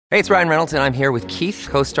Hey, it's Ryan Reynolds, and I'm here with Keith,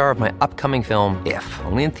 co-star of my upcoming film, If,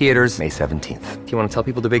 only in theaters May 17th. Do you want to tell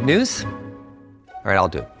people the big news? All right, I'll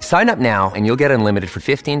do it. Sign up now and you'll get unlimited for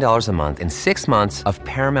 $15 a month and 6 months of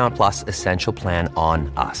Paramount Plus Essential Plan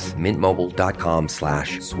on us.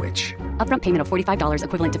 MintMobile.com/switch. Upfront payment of $45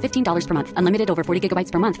 equivalent to $15 per month. Unlimited over 40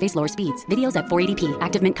 gigabytes per month. Face lower speeds. Videos at 480p.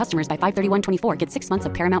 Active Mint customers by 531.24 get 6 months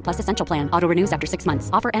of Paramount Plus Essential Plan. Auto renews after 6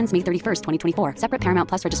 months. Offer ends May 31st, 2024. Separate Paramount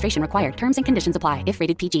Plus registration required. Terms and conditions apply if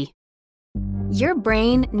rated PG. Your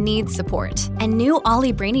brain needs support, and new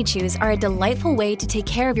Ollie Brainy Chews are a delightful way to take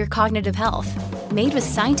care of your cognitive health. Made with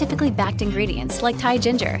scientifically backed ingredients like Thai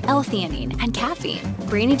ginger, L-theanine, and caffeine,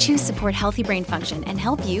 Brainy Chews support healthy brain function and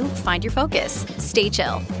help you find your focus, stay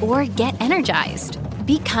chill, or get energized.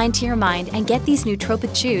 Be kind to your mind and get these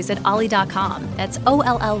nootropic chews at ollie.com. That's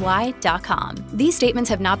OLLY.com. These statements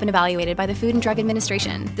have not been evaluated by the Food and Drug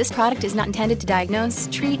Administration. This product is not intended to diagnose,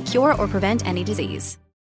 treat, cure, or prevent any disease.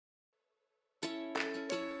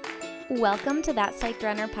 Welcome to That Psyched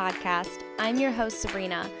Runner podcast. I'm your host,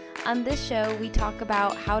 Sabrina. On this show, we talk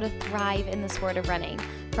about how to thrive in the sport of running,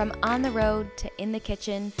 from on the road to in the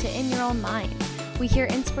kitchen to in your own mind. We hear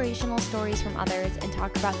inspirational stories from others and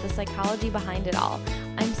talk about the psychology behind it all.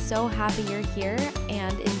 I'm so happy you're here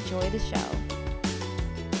and enjoy the show.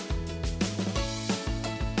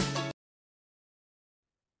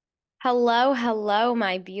 Hello,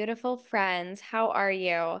 my beautiful friends. How are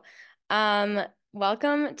you?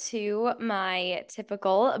 Welcome to my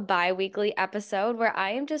typical bi-weekly episode where I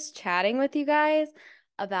am just chatting with you guys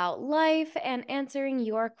about life and answering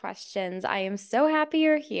your questions. I am so happy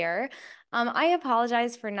you're here. I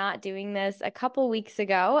apologize for not doing this a couple weeks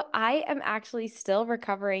ago. I am actually still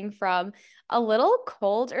recovering from a little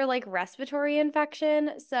cold or like respiratory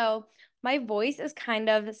infection. So my voice is kind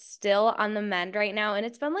of still on the mend right now, and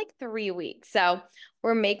it's been like 3 weeks. So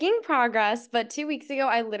we're making progress, but 2 weeks ago,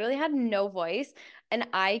 I literally had no voice and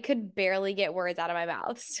I could barely get words out of my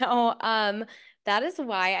mouth. So that is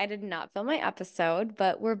why I did not film my episode,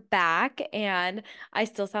 but we're back and I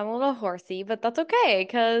still sound a little horsey, but that's okay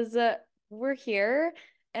because we're here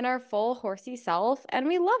in our full horsey self and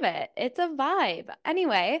we love it. It's a vibe.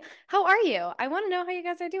 Anyway, how are you? I want to know how you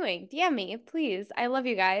guys are doing. DM me, please. I love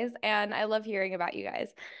you guys and I love hearing about you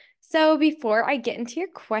guys. So before I get into your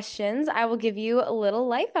questions, I will give you a little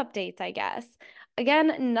life updates, I guess.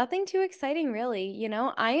 Again, nothing too exciting really.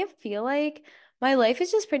 I feel like my life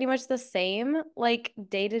is just pretty much the same, like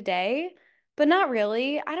day to day, but not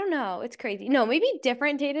really. I don't know. It's crazy. No, maybe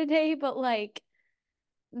different day to day, but like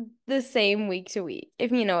the same week to week,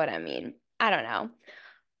 if you know what I mean. I don't know.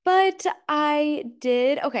 But I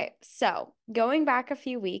did. Okay, so going back a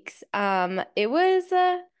few weeks, it was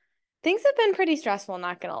things have been pretty stressful,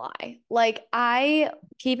 not gonna lie. Like I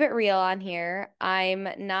keep it real on here. I'm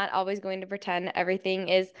not always going to pretend everything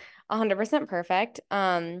is 100% perfect.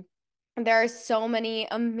 There are so many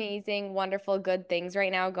amazing, wonderful, good things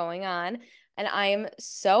right now going on. And I'm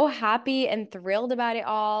so happy and thrilled about it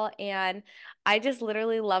all. And I just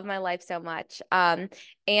literally love my life so much.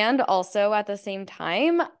 And also at the same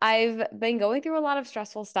time, I've been going through a lot of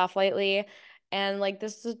stressful stuff lately. And like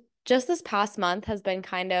this past month has been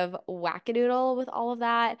kind of wackadoodle with all of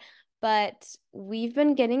that. But we've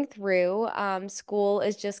been getting through. School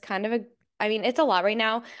is just kind of it's a lot right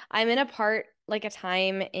now. I'm in a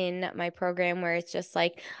time in my program where it's just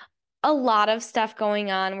like a lot of stuff going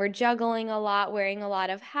on. We're juggling a lot, wearing a lot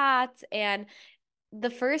of hats, and the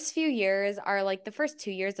first 2 years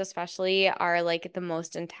especially are like the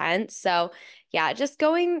most intense. So yeah, just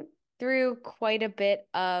going through quite a bit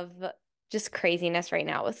of just craziness right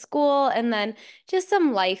now with school, and then just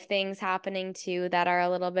some life things happening too that are a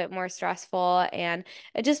little bit more stressful, and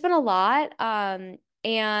it's just been a lot.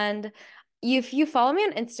 And if you follow me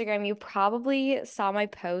on Instagram, you probably saw my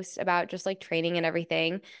post about just like training and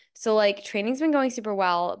everything. So like training's been going super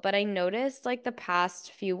well, but I noticed like the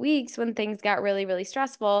past few weeks when things got really, really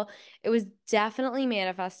stressful, it was definitely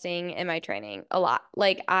manifesting in my training a lot.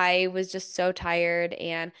 Like I was just so tired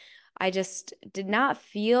and I just did not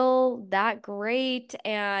feel that great.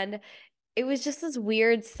 And it was just this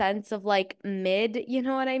weird sense of like mid, you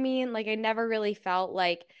know what I mean? Like I never really felt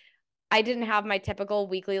like I didn't have my typical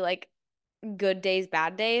weekly like good days,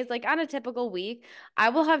 bad days. Like on a typical week, I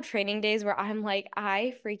will have training days where I'm like,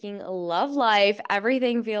 I freaking love life.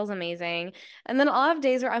 Everything feels amazing. And then I'll have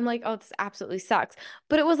days where I'm like, oh, this absolutely sucks.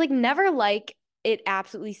 But it was like never like it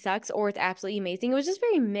absolutely sucks or it's absolutely amazing. It was just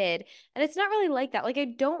very mid. And it's not really like that. Like I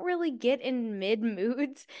don't really get in mid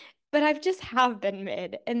moods, but I've just have been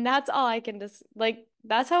mid. And that's all I can just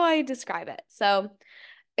that's how I describe it. So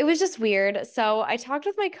it was just weird. So I talked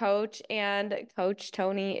with my coach, and Coach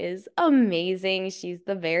Tony is amazing. She's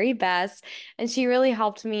the very best. And she really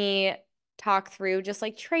helped me talk through just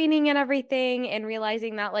like training and everything, and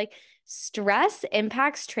realizing that like stress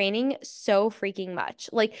impacts training so freaking much.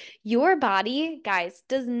 Like your body, guys,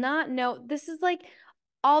 does not know. This is like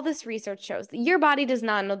all this research shows that your body does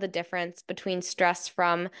not know the difference between stress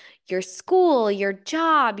from your school, your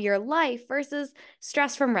job, your life versus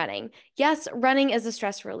stress from running. Yes, running is a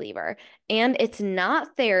stress reliever, and it's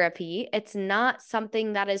not therapy. It's not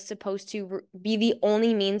something that is supposed to be the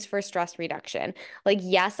only means for stress reduction. Like,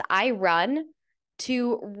 yes, I run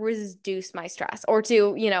to reduce my stress or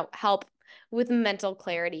to, help with mental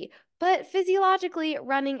clarity, but physiologically,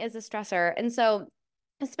 running is a stressor. And so,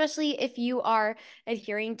 especially if you are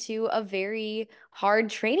adhering to a very hard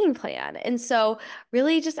training plan. And so,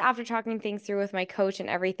 really, just after talking things through with my coach and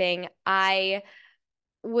everything, I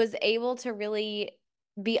was able to really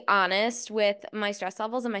be honest with my stress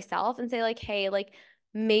levels and myself and say, like, hey, like,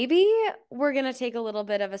 maybe we're going to take a little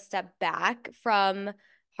bit of a step back from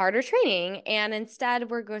harder training. And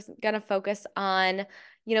instead, we're going to focus on,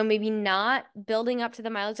 maybe not building up to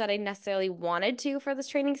the mileage that I necessarily wanted to for this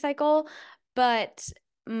training cycle, but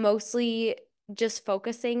mostly just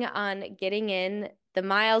focusing on getting in the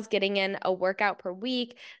miles, getting in a workout per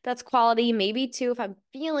week. That's quality, maybe two if I'm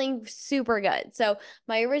feeling super good. So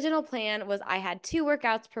my original plan was I had 2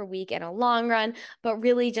 workouts per week in a long run, but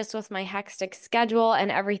really just with my hectic schedule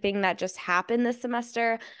and everything that just happened this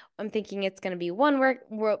semester, I'm thinking it's going to be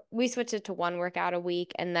we switched it to 1 workout a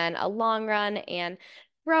week and then a long run, and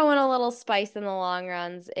throw in a little spice in the long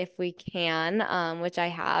runs if we can, which I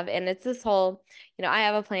have. And it's this whole, I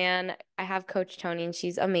have a plan. I have Coach Tony, and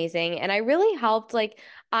she's amazing. And I really helped, like,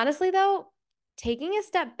 honestly, though, taking a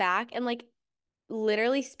step back and like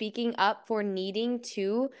literally speaking up for needing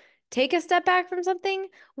to take a step back from something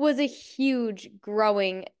was a huge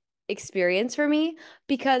growing experience for me,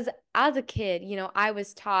 because as a kid, I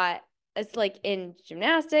was taught, it's like in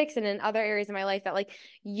gymnastics and in other areas of my life, that like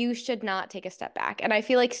you should not take a step back. And I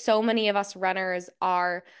feel like so many of us runners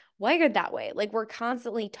are wired that way. Like we're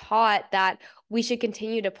constantly taught that we should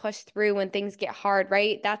continue to push through when things get hard,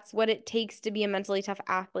 right? That's what it takes to be a mentally tough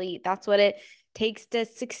athlete. That's what it takes to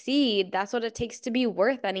succeed. That's what it takes to be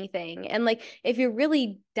worth anything. And like if you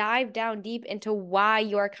really dive down deep into why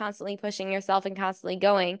you are constantly pushing yourself and constantly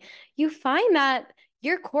going, you find that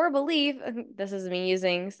your core belief, this is me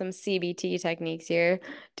using some CBT techniques here,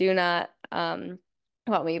 do not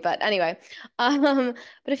quote me, but anyway, but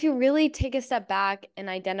if you really take a step back and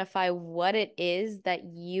identify what it is that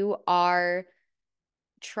you are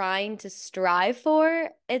trying to strive for,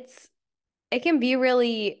 it can be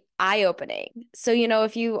really eye-opening. So,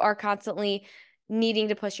 if you are constantly needing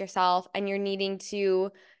to push yourself and you're needing to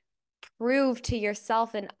prove to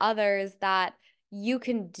yourself and others that you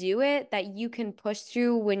can do it, that you can push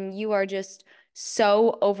through when you are just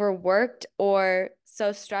so overworked or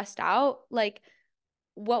so stressed out, like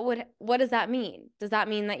what does that mean? Does that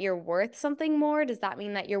mean that you're worth something more? Does that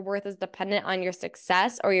mean that your worth is dependent on your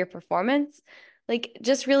success or your performance? Like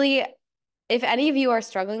just really, if any of you are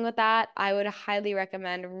struggling with that, I would highly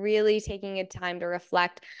recommend really taking a time to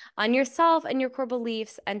reflect on yourself and your core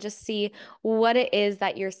beliefs and just see what it is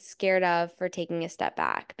that you're scared of for taking a step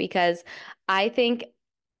back. Because I think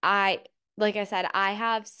like I said, I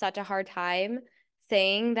have such a hard time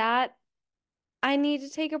saying that I need to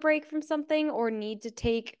take a break from something or need to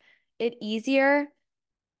take it easier,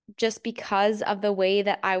 just because of the way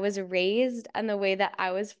that I was raised and the way that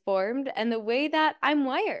I was formed and the way that I'm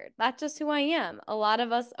wired. That's just who I am. A lot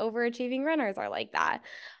of us overachieving runners are like that.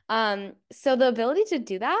 So the ability to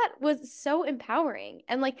do that was so empowering.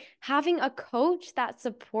 And like having a coach that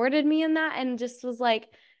supported me in that and just was like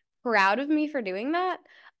proud of me for doing that.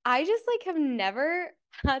 I just like have never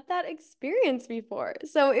had that experience before.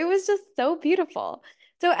 So it was just so beautiful.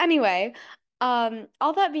 So anyway,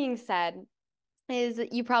 all that being said, is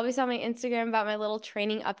you probably saw my Instagram about my little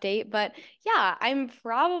training update, but yeah, I'm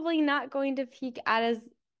probably not going to peak at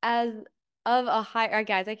as of a high,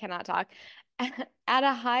 guys, I cannot talk, at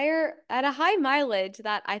a high mileage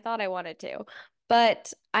that I thought I wanted to.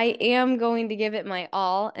 But I am going to give it my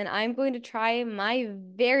all, and I'm going to try my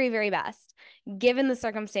very, very best given the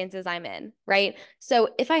circumstances I'm in, right? So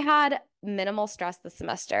if I had minimal stress this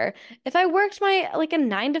semester, if I worked my like a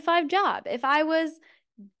 9 to 5 job, if I was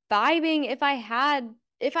vibing, if I had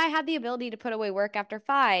if I had the ability to put away work after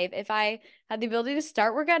 5, if I had the ability to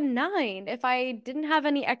start work at 9, if I didn't have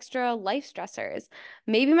any extra life stressors,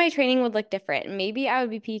 maybe my training would look different. Maybe I would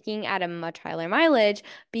be peaking at a much higher mileage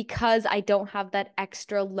because I don't have that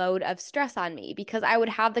extra load of stress on me, because I would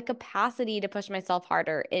have the capacity to push myself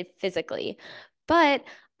harder physically. But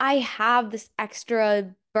I have this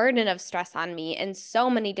extra burden of stress on me in so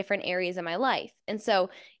many different areas of my life. And so,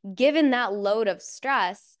 given that load of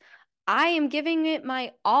stress, I am giving it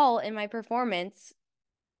my all in my performance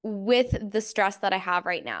with the stress that I have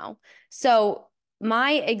right now. So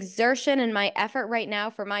my exertion and my effort right now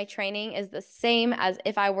for my training is the same as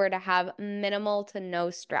if I were to have minimal to no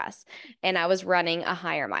stress and I was running a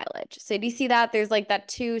higher mileage. So do you see that? There's like that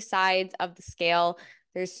two sides of the scale.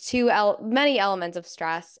 There's many elements of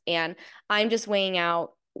stress, and I'm just weighing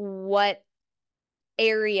out what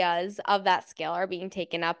areas of that scale are being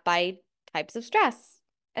taken up by types of stress.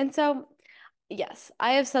 And so, yes,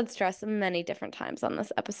 I have said stress many different times on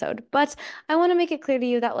this episode, but I want to make it clear to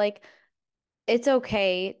you that, like, it's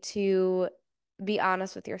okay to be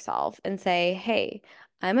honest with yourself and say, hey,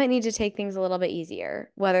 I might need to take things a little bit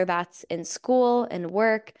easier, whether that's in school, in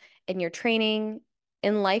work, in your training,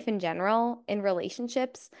 in life in general, in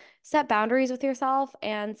relationships. Set boundaries with yourself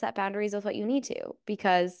and set boundaries with what you need to,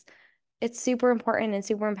 because it's super important and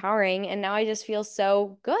super empowering. And now I just feel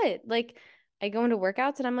so good. Like, I go into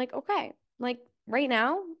workouts and I'm like, okay, like right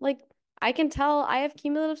now, like I can tell I have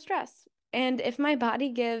cumulative stress. And if my body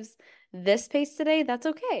gives this pace today, that's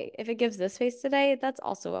okay. If it gives this pace today, that's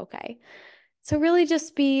also okay. So really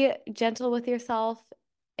just be gentle with yourself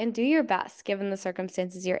and do your best given the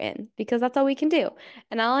circumstances you're in, because that's all we can do.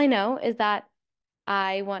 And all I know is that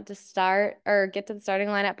I want to start or get to the starting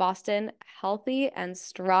line at Boston healthy and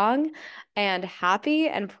strong and happy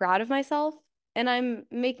and proud of myself. And I'm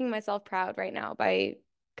making myself proud right now by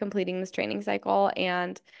completing this training cycle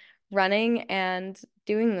and running and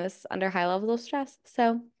doing this under high levels of stress.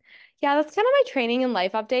 So, yeah, that's kind of my training and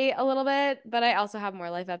life update a little bit, but I also have more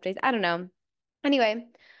life updates. I don't know. Anyway,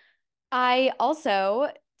 I also,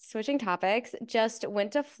 switching topics, just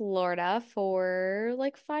went to Florida for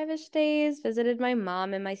like 5-ish days, visited my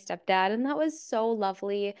mom and my stepdad, and that was so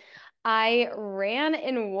lovely. I ran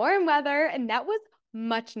in warm weather, and that was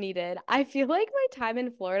much needed. I feel like my time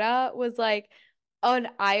in Florida was like an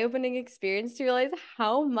eye-opening experience to realize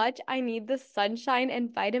how much I need the sunshine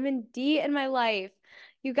and vitamin D in my life.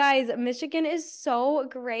 You guys, Michigan is so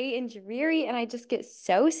gray and dreary, and I just get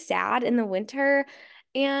so sad in the winter.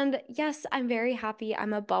 And yes, I'm very happy.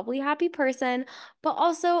 I'm a bubbly, happy person, but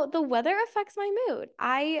also the weather affects my mood.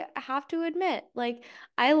 I have to admit, like,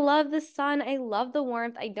 I love the sun. I love the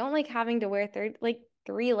warmth. I don't like having to wear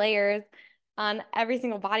three layers on every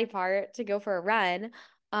single body part to go for a run.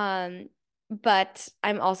 Um, but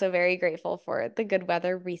I'm also very grateful for the good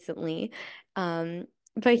weather recently.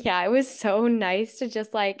 But yeah, it was so nice to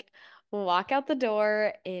just like walk out the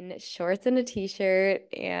door in shorts and a t-shirt,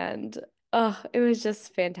 and oh, it was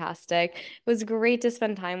just fantastic. It was great to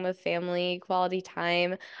spend time with family, quality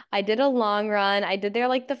time. I did a long run. I did there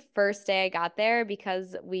like the first day I got there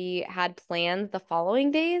because we had plans the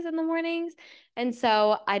following days in the mornings. And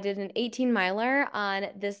so I did an 18 miler on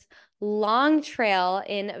this long trail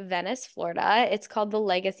in Venice, Florida. It's called the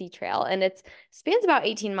Legacy Trail, and it spans about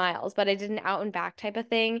 18 miles, but I did an out and back type of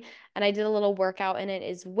thing. And I did a little workout in it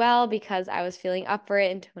as well because I was feeling up for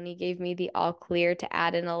it. And Tony gave me the all clear to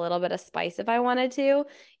add in a little bit of spice if I wanted to,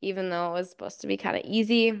 even though it was supposed to be kind of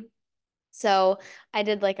easy. So I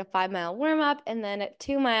did like a 5 mile warm up, and then at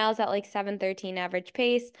 2 miles at like 7:13 average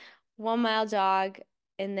pace, 1 mile jog,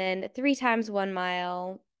 and then 3 times 1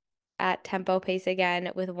 mile at tempo pace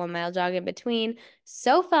again with 1 mile jog in between.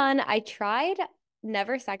 So fun. I tried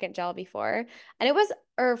Never Second Gel before, and it was,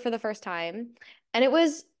 or for the first time, and it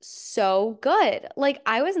was so good. Like,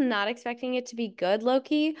 I was not expecting it to be good, low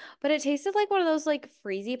key, but it tasted like one of those like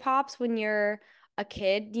freezy pops when you're a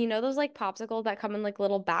kid. You know, those like popsicles that come in like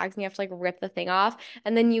little bags and you have to like rip the thing off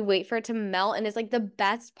and then you wait for it to melt. And it's like the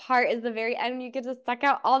best part is the very end when you get to suck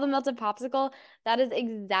out all the melted popsicle. That is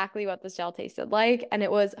exactly what this gel tasted like, and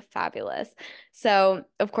it was fabulous. So,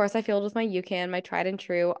 of course, I filled with my UCAN, my tried and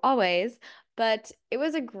true, always. But it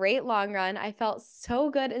was a great long run. I felt so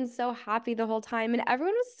good and so happy the whole time, and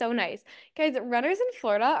everyone was so nice. Guys, runners in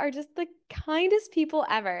Florida are just the kindest people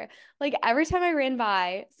ever. Like, every time I ran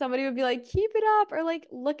by, somebody would be like, keep it up, or like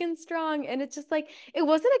looking strong. And it's just like, it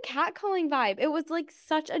wasn't a catcalling vibe. It was like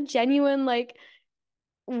such a genuine, like,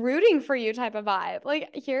 rooting for you type of vibe. Like,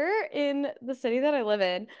 here in the city that I live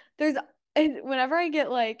in, whenever I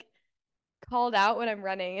get like called out when I'm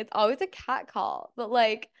running, it's always a cat call. But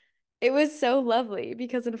like, it was so lovely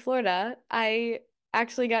because in Florida, I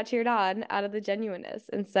actually got cheered on out of the genuineness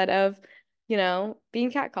instead of,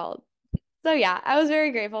 being catcalled. So yeah, I was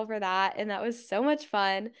very grateful for that. And that was so much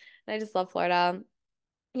fun. And I just love Florida.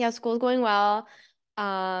 Yeah, school's going well.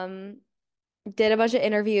 Um, did a bunch of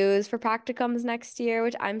interviews for practicums next year,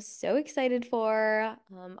 which I'm so excited for,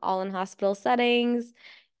 all in hospital settings.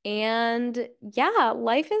 And yeah,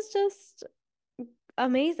 life is just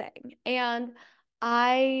amazing. And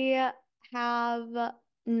I have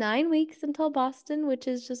 9 weeks until Boston, which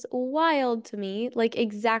is just wild to me. Like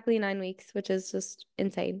exactly 9 weeks, which is just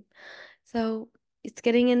insane. So it's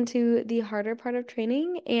getting into the harder part of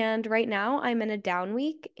training. And right now I'm in a down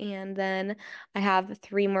week. And then I have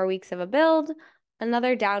 3 more weeks of a build,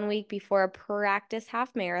 another down week before a practice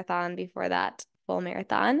half marathon before that full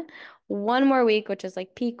marathon. 1 more week, which is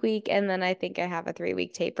like peak week. And then I think I have a 3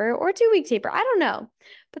 week taper or 2 week taper. I don't know.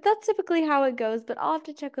 But that's typically how it goes. But I'll have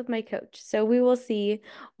to check with my coach. So we will see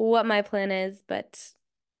what my plan is. But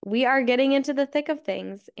we are getting into the thick of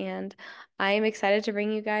things. And I am excited to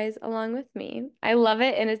bring you guys along with me. I love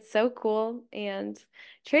it and it's so cool. And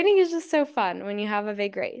training is just so fun when you have a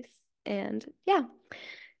big race. And yeah.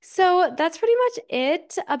 So that's pretty much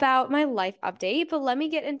it about my life update. But let me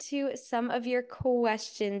get into some of your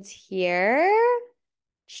questions here.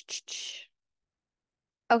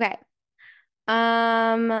 Okay.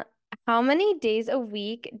 How many days a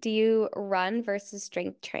week do you run versus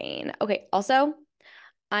strength train? Okay, also,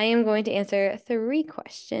 I am going to answer 3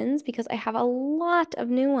 questions because I have a lot of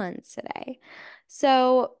new ones today.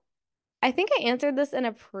 So I think I answered this in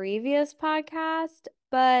a previous podcast,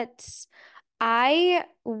 but I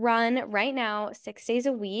run right now 6 days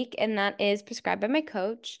a week, and that is prescribed by my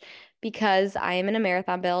coach because I am in a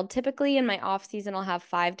marathon build. Typically, in my off season, I'll have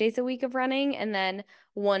 5 days a week of running, and then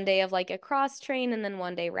one day of like a cross train, and then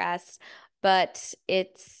one day rest. But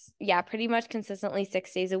it's, yeah, pretty much consistently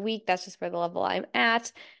 6 days a week. That's just where the level I'm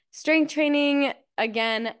at. Strength training,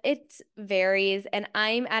 again, it varies. And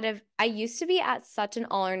I used to be at such an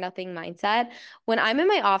all or nothing mindset. When I'm in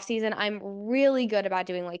my off season, I'm really good about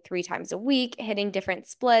doing like 3 times a week, hitting different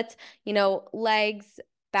splits, legs,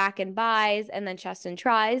 back and buys, and then chest and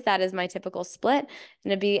tries. That is my typical split.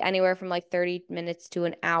 And it'd be anywhere from like 30 minutes to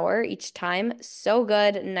an hour each time. So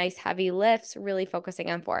good, nice heavy lifts, really focusing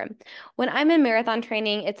on form. When I'm in marathon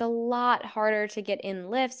training, it's a lot harder to get in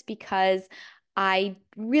lifts because I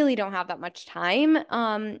really don't have that much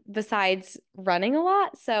time besides running a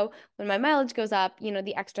lot. So when my mileage goes up,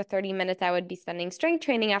 the extra 30 minutes I would be spending strength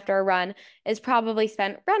training after a run is probably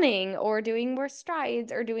spent running or doing more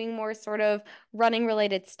strides or doing more sort of running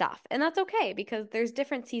related stuff. And that's okay because there's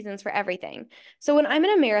different seasons for everything. So when I'm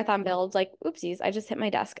in a marathon build, like oopsies, I just hit my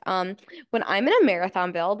desk. When I'm in a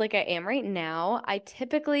marathon build like I am right now, I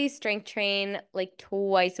typically strength train like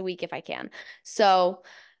twice a week if I can. So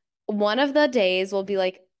one of the days will be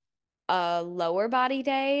like a lower body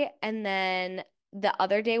day, and then the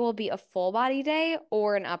other day will be a full body day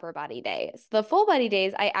or an upper body day. So the full body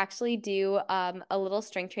days, I actually do a little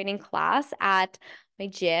strength training class at my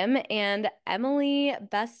gym. And Emily,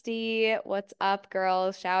 bestie, what's up,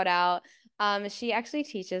 girl? Shout out. She actually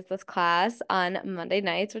teaches this class on Monday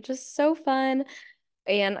nights, which is so fun.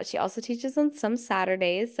 And she also teaches on some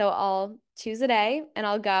Saturdays. So I'll choose a day and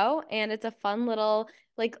I'll go. And it's a fun little,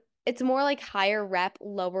 like, it's more like higher rep,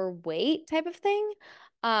 lower weight type of thing.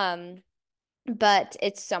 But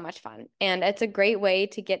it's so much fun. And it's a great way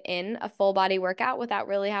to get in a full body workout without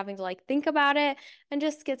really having to like think about it and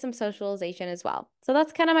just get some socialization as well. So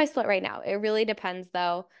that's kind of my split right now. It really depends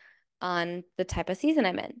though on the type of season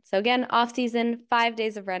I'm in. So again, off season, 5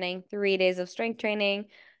 days of running, 3 days of strength training.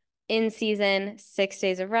 In season, 6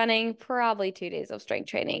 days of running, probably 2 days of strength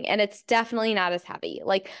training. And it's definitely not as heavy.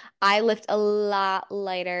 Like I lift a lot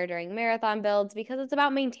lighter during marathon builds because it's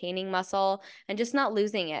about maintaining muscle and just not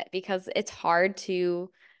losing it because it's hard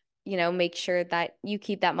to, make sure that you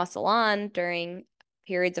keep that muscle on during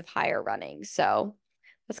periods of higher running. So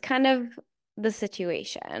that's kind of the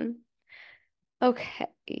situation.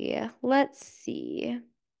 Okay, let's see.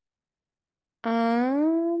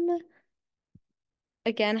 Um,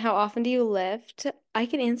 Again, how often do you lift? I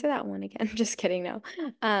can answer that one again. Just kidding, no.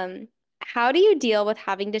 How do you deal with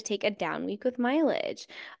having to take a down week with mileage?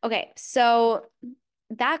 Okay, so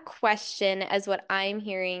that question, as what I'm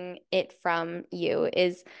hearing it from you,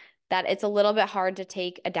 is that it's a little bit hard to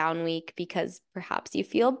take a down week because perhaps you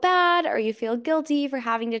feel bad or you feel guilty for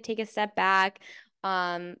having to take a step back.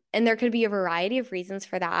 And there could be a variety of reasons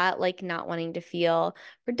for that, like not wanting to feel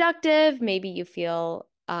productive. Maybe you feel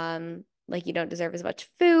like you don't deserve as much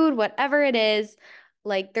food, whatever it is.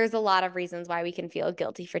 Like there's a lot of reasons why we can feel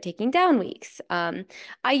guilty for taking down weeks. I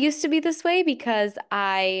used to be this way because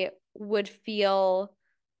I would feel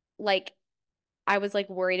like I was like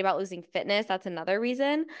worried about losing fitness. That's another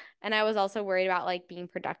reason. And I was also worried about like being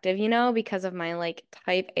productive, because of my like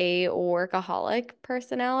type A workaholic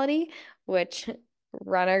personality, which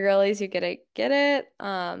runner girlies, you get it.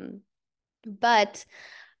 But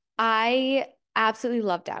I absolutely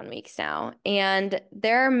love down weeks now. And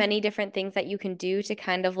there are many different things that you can do to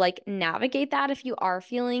kind of like navigate that if you are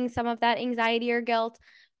feeling some of that anxiety or guilt.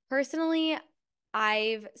 Personally,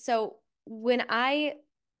 so when I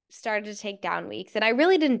started to take down weeks, and I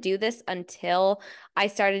really didn't do this until I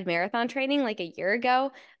started marathon training like a year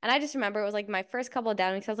ago. And I just remember it was like my first couple of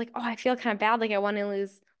down weeks, I was like, oh, I feel kind of bad. Like I don't want to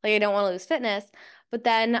lose fitness. But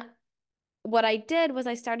then what I did was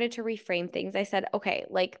I started to reframe things. I said, okay,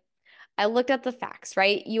 like I looked at the facts,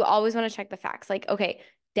 right? You always want to check the facts. Like, okay,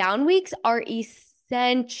 down weeks are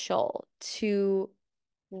essential to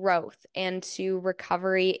growth and to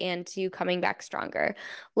recovery and to coming back stronger.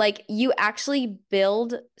 Like, you actually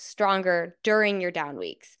build stronger during your down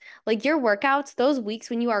weeks. Like, your workouts, those weeks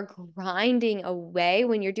when you are grinding away,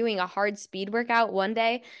 when you're doing a hard speed workout one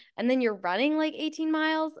day and then you're running like 18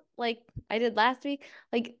 miles, like I did last week,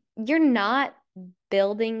 like, you're not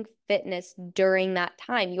building fitness during that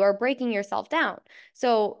time. You are breaking yourself down.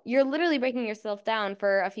 So you're literally breaking yourself down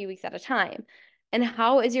for a few weeks at a time. And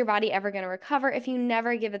how is your body ever going to recover if you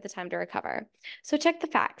never give it the time to recover? So check the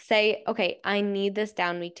facts. Say, okay, I need this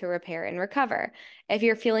down week to repair and recover. If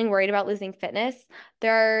you're feeling worried about losing fitness,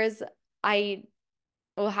 I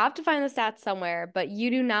will have to find the stats somewhere, but you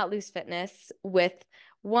do not lose fitness with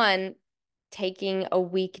one, taking a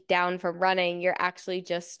week down from running. You're actually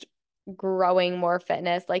just growing more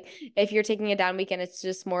fitness. Like if you're taking a down week and it's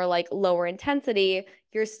just more like lower intensity,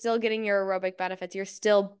 you're still getting your aerobic benefits. You're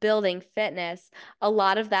still building fitness. A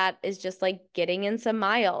lot of that is just like getting in some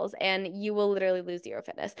miles and you will literally lose zero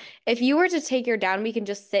fitness. If you were to take your down week and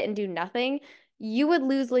just sit and do nothing, you would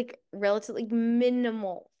lose like relatively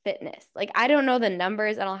minimal fitness. Like I don't know the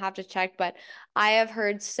numbers and I'll have to check, but I have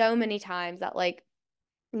heard so many times that like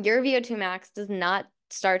your VO2 max does not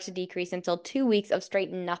start to decrease until 2 weeks of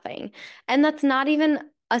straight nothing. And that's not even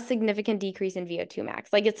a significant decrease in VO2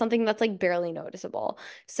 max. Like it's something that's like barely noticeable.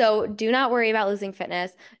 So do not worry about losing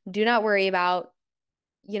fitness. Do not worry about,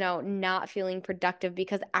 not feeling productive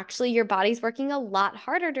because actually your body's working a lot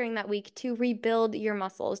harder during that week to rebuild your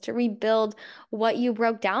muscles, to rebuild what you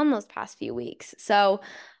broke down those past few weeks. So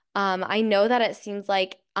I know that it seems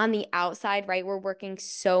like on the outside, right, we're working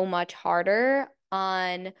so much harder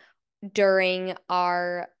on during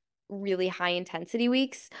our really high intensity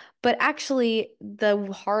weeks, but actually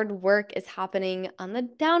the hard work is happening on the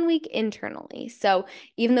down week internally. So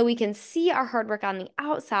even though we can see our hard work on the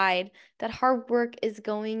outside, that hard work is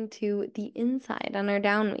going to the inside on our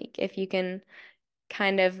down week, if you can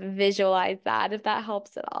kind of visualize that, if that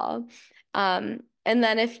helps at all. And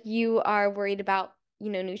then if you are worried about,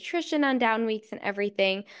 nutrition on down weeks and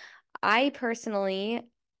everything, I personally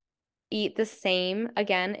eat the same,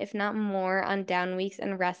 again, if not more, on down weeks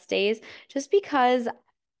and rest days, just because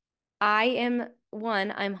I'm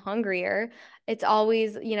hungrier. It's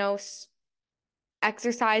always,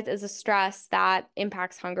 exercise is a stress that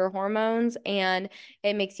impacts hunger hormones and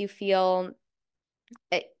it makes you feel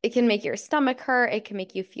it can make your stomach hurt. It can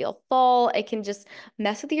make you feel full. It can just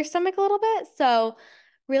mess with your stomach a little bit. So,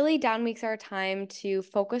 really, down weeks are a time to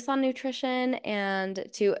focus on nutrition and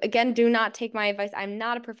to, again, do not take my advice. I'm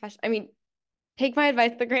not a professional. I mean, take my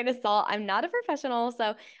advice with a grain of salt. I'm not a professional.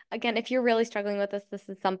 So, again, if you're really struggling with this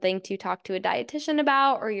is something to talk to a dietitian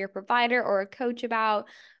about or your provider or a coach about.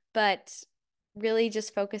 But really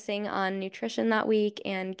just focusing on nutrition that week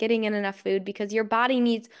and getting in enough food because your body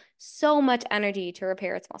needs so much energy to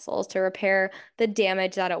repair its muscles, to repair the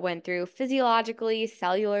damage that it went through physiologically,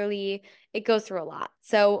 cellularly. It goes through a lot.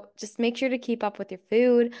 So just make sure to keep up with your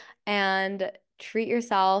food and treat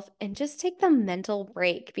yourself and just take the mental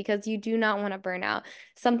break because you do not want to burn out.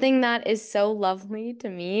 Something that is so lovely to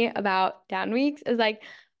me about down weeks is like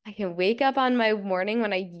I can wake up on my morning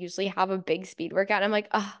when I usually have a big speed workout and I'm like,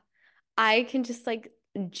 oh, I can just like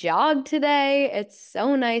jog today. It's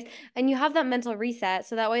so nice. And you have that mental reset.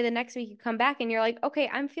 So that way the next week you come back and you're like, okay,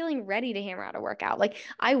 I'm feeling ready to hammer out a workout. Like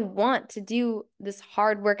I want to do this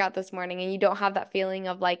hard workout this morning. And you don't have that feeling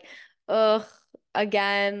of like, ugh,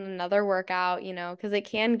 again, another workout, because it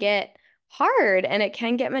can get hard and it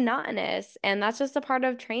can get monotonous. And that's just a part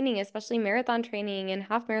of training, especially marathon training and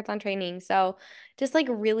half marathon training. So just like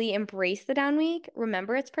really embrace the down week.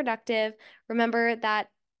 Remember it's productive. Remember that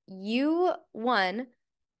you, one,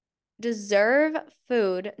 deserve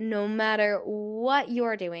food no matter what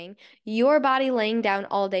you're doing. Your body laying down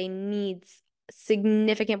all day needs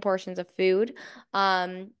significant portions of food.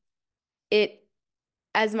 it,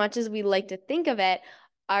 as much as we like to think of it,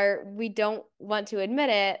 we don't want to admit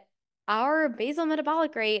it, our basal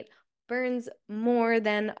metabolic rate burns more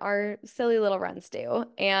than our silly little runs do.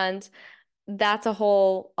 And that's a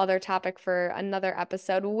whole other topic for another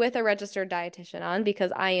episode with a registered dietitian on,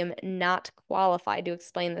 because I am not qualified to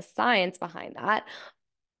explain the science behind that.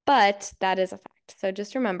 But that is a fact. So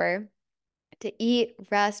just remember to eat,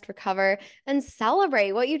 rest, recover, and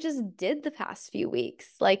celebrate what you just did the past few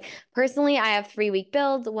weeks. Like personally, I have 3-week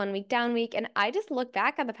builds, 1-week down week, and I just look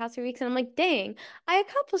back at the past few weeks and I'm like, dang, I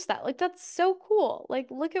accomplished that. Like that's so cool.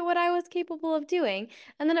 Like look at what I was capable of doing.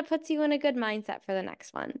 And then it puts you in a good mindset for the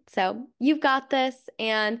next one. So you've got this,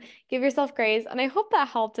 and give yourself grace. And I hope that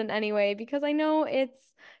helped in any way, because I know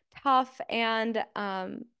it's tough, and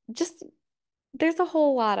just there's a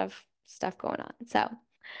whole lot of stuff going on. So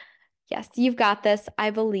yes, you've got this.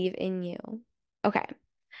 I believe in you. Okay.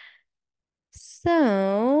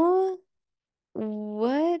 So,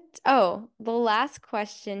 the last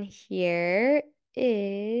question here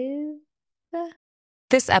is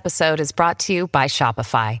This episode is brought to you by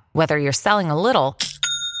Shopify. Whether you're selling a little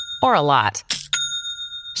or a lot,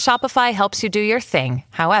 Shopify helps you do your thing,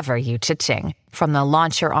 however you cha-ching. From the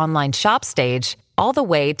launch your online shop stage, all the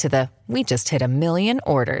way to the we just hit 1 million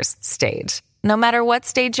orders stage. No matter what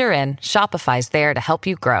stage you're in, Shopify's there to help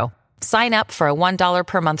you grow. Sign up for a $1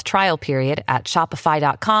 per month trial period at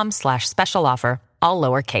shopify.com/special offer, all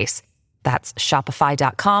lowercase. That's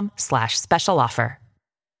shopify.com/special offer.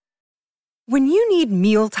 When you need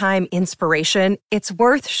mealtime inspiration, it's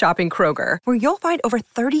worth shopping Kroger, where you'll find over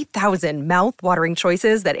 30,000 mouth-watering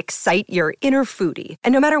choices that excite your inner foodie.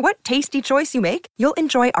 And no matter what tasty choice you make, you'll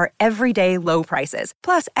enjoy our everyday low prices,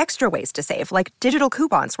 plus extra ways to save, like digital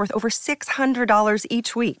coupons worth over $600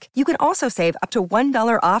 each week. You can also save up to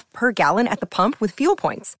 $1 off per gallon at the pump with fuel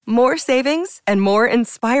points. More savings and more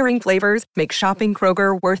inspiring flavors make shopping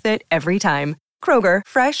Kroger worth it every time. Kroger,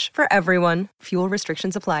 fresh for everyone. Fuel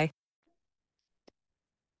restrictions apply.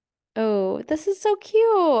 Oh, this is so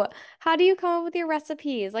cute. How do you come up with your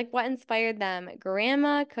recipes? Like what inspired them?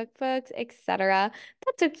 Grandma, cookbooks, etc.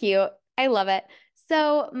 That's so cute. I love it.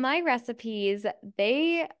 So my recipes,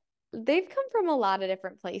 they've come from a lot of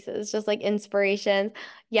different places, just like inspirations.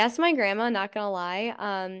 Yes, my grandma, not gonna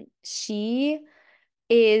lie, she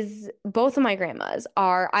is both of my grandmas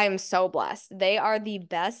are, I am so blessed. They are the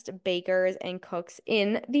best bakers and cooks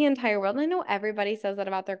in the entire world. And I know everybody says that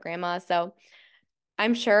about their grandma, so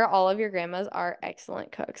I'm sure all of your grandmas are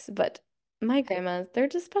excellent cooks, but my grandmas, they're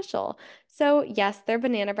just special. So, yes, their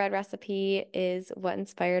banana bread recipe is what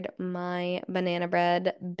inspired my banana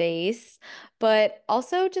bread base, but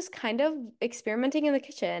also just kind of experimenting in the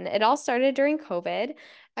kitchen. It all started during COVID.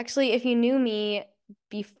 Actually, if you knew me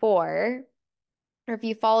before, or if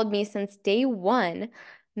you followed me since day one,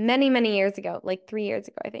 many, many years ago, like 3 years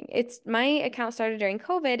ago, I think. It's my account started during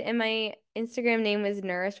COVID, and my Instagram name was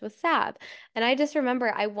Nourished with Sab. And I just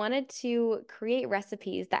remember I wanted to create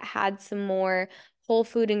recipes that had some more whole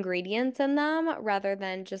food ingredients in them rather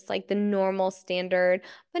than just like the normal standard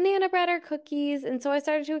banana bread or cookies. And so I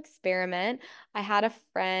started to experiment. I had a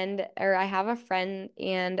friend, or I have a friend,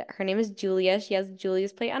 and her name is Julia. She has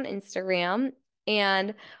Julia's Plate on Instagram.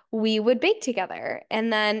 And we would bake together,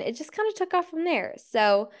 and then it just kind of took off from there.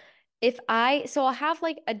 So I'll have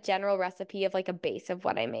like a general recipe of like a base of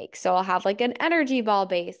what I make. So I'll have like an energy ball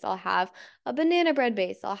base, I'll have a banana bread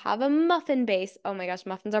base, I'll have a muffin base. Oh my gosh,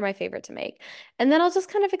 muffins are my favorite to make. And then I'll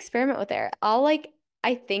just kind of experiment with it.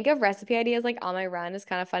 I think of recipe ideas like on my run. Is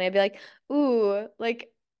kind of funny. I'd be like, ooh, like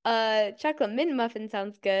chocolate mint muffin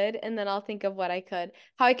sounds good. And then I'll think of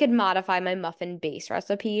how I could modify my muffin base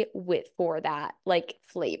recipe for that like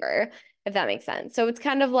flavor, if that makes sense. So it's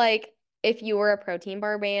kind of like if you were a protein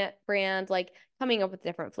bar brand, like coming up with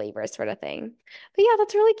different flavors sort of thing. But yeah,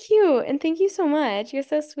 that's really cute. And thank you so much. You're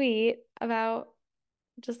so sweet about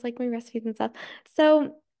just like my recipes and stuff.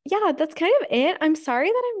 So yeah, that's kind of it. I'm sorry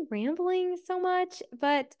that I'm rambling so much,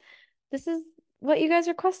 but this is what you guys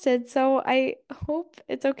requested. So I hope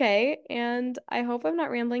it's okay. And I hope I'm not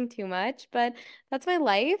rambling too much, but that's my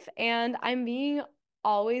life. And I'm being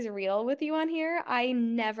always real with you on here. I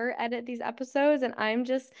never edit these episodes, and I'm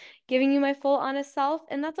just giving you my full honest self.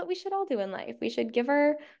 And that's what we should all do in life. We should give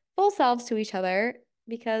our full selves to each other,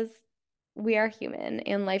 because we are human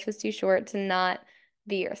and life is too short to not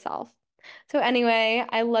be yourself. So anyway,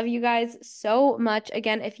 I love you guys so much.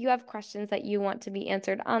 Again, if you have questions that you want to be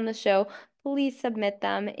answered on the show, please submit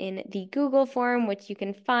them in the Google form, which you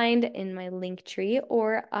can find in my link tree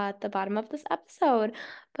or at the bottom of this episode.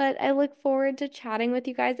 But I look forward to chatting with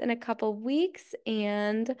you guys in a couple weeks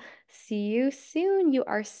and see you soon. You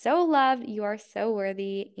are so loved, you are so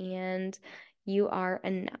worthy, and you are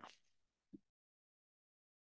enough.